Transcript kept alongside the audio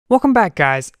Welcome back,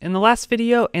 guys. In the last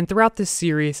video and throughout this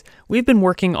series, we've been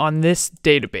working on this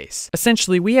database.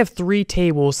 Essentially, we have 3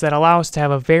 tables that allow us to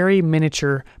have a very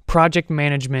miniature project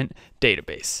management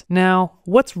database. Now,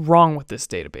 what's wrong with this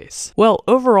database? Well,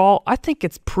 overall, I think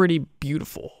it's pretty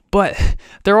beautiful, but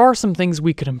there are some things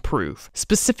we could improve,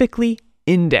 specifically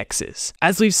indexes.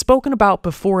 As we've spoken about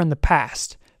before in the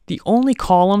past, the only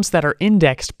columns that are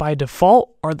indexed by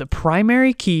default are the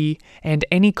primary key and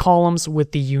any columns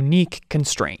with the unique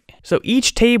constraint. So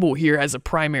each table here has a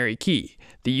primary key,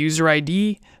 the user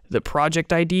ID, the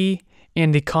project ID,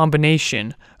 and the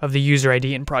combination of the user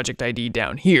ID and project ID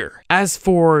down here. As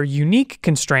for unique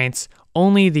constraints,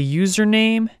 only the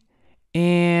username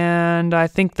and I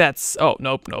think that's,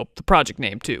 the project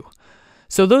name too.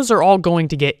 So those are all going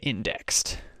to get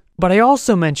indexed. But I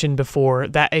also mentioned before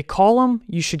that a column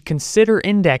you should consider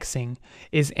indexing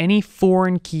is any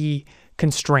foreign key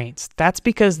constraints. That's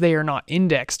because they are not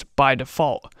indexed by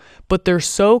default, but they're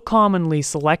so commonly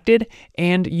selected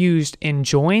and used in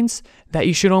joins that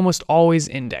you should almost always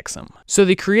index them. So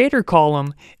the creator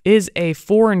column is a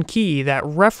foreign key that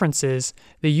references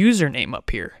the username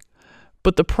up here.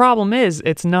 But the problem is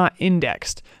it's not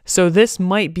indexed, so this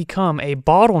might become a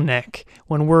bottleneck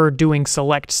when we're doing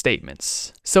select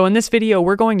statements. So in this video,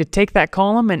 we're going to take that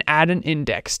column and add an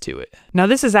index to it. Now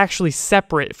this is actually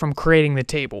separate from creating the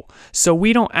table, so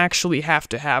we don't actually have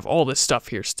to have all this stuff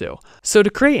here still. So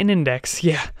to create an index,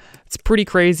 yeah, it's pretty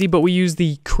crazy, but we use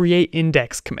the create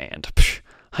index command.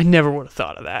 I never would have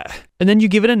thought of that. And then you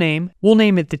give it a name. We'll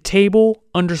name it the table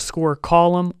underscore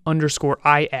column underscore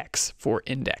IX for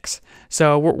index.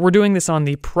 So we're doing this on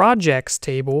the projects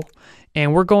table,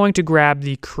 and we're going to grab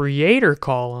the creator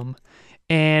column,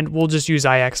 and we'll just use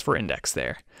IX for index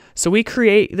there. So we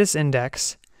create this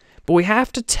index, but we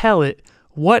have to tell it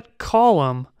what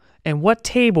column and what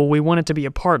table we want it to be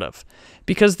a part of.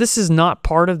 Because this is not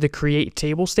part of the create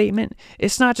table statement,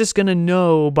 it's not just going to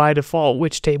know by default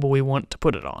which table we want to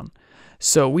put it on.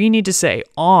 So we need to say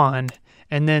on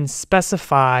and then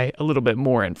specify a little bit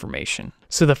more information.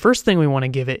 So the first thing we want to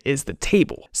give it is the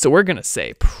table. So we're going to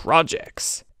say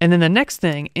projects. And then the next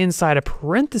thing inside of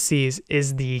parentheses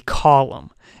is the column.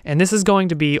 And this is going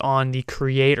to be on the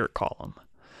creator column.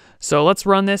 So let's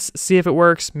run this, see if it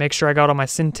works, make sure I got all my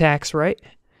syntax right.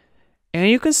 And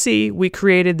you can see we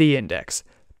created the index.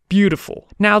 Beautiful.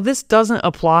 Now this doesn't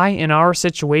apply in our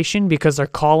situation because our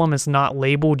column is not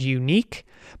labeled unique,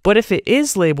 but if it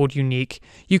is labeled unique,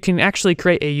 you can actually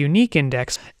create a unique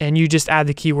index and you just add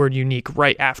the keyword unique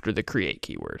right after the create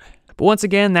keyword. But once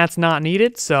again, that's not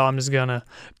needed, so I'm just gonna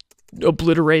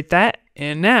obliterate that.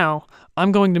 And now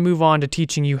I'm going to move on to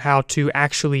teaching you how to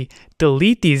actually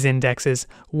delete these indexes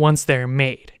once they're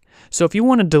made. So if you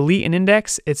want to delete an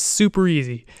index, it's super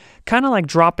easy. Kind of like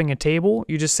dropping a table,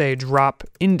 you just say drop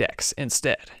index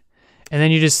instead. And then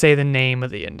you just say the name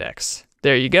of the index.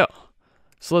 There you go.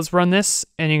 So let's run this,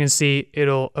 and you can see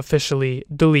it'll officially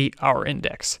delete our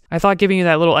index. I thought giving you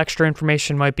that little extra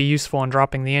information might be useful in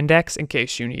dropping the index in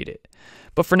case you need it.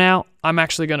 But for now, I'm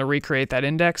actually going to recreate that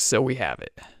index so we have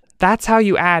it. That's how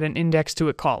you add an index to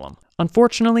a column.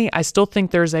 Unfortunately, I still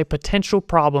think there's a potential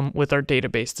problem with our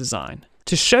database design.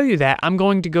 To show you that, I'm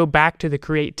going to go back to the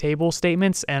create table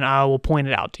statements and I will point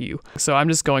it out to you. So I'm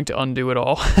just going to undo it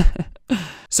all.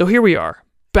 So here we are,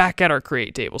 back at our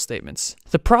create table statements.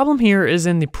 The problem here is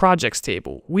in the projects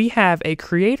table. We have a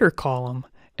creator column,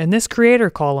 and this creator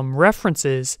column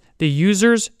references the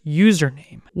user's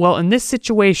username. Well, in this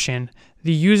situation,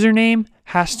 the username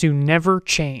has to never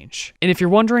change. And if you're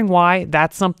wondering why,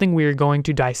 that's something we are going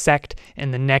to dissect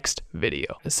in the next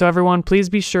video. So everyone, please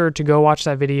be sure to go watch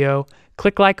that video.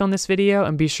 Click like on this video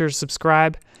and be sure to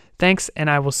subscribe. Thanks, and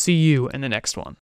I will see you in the next one.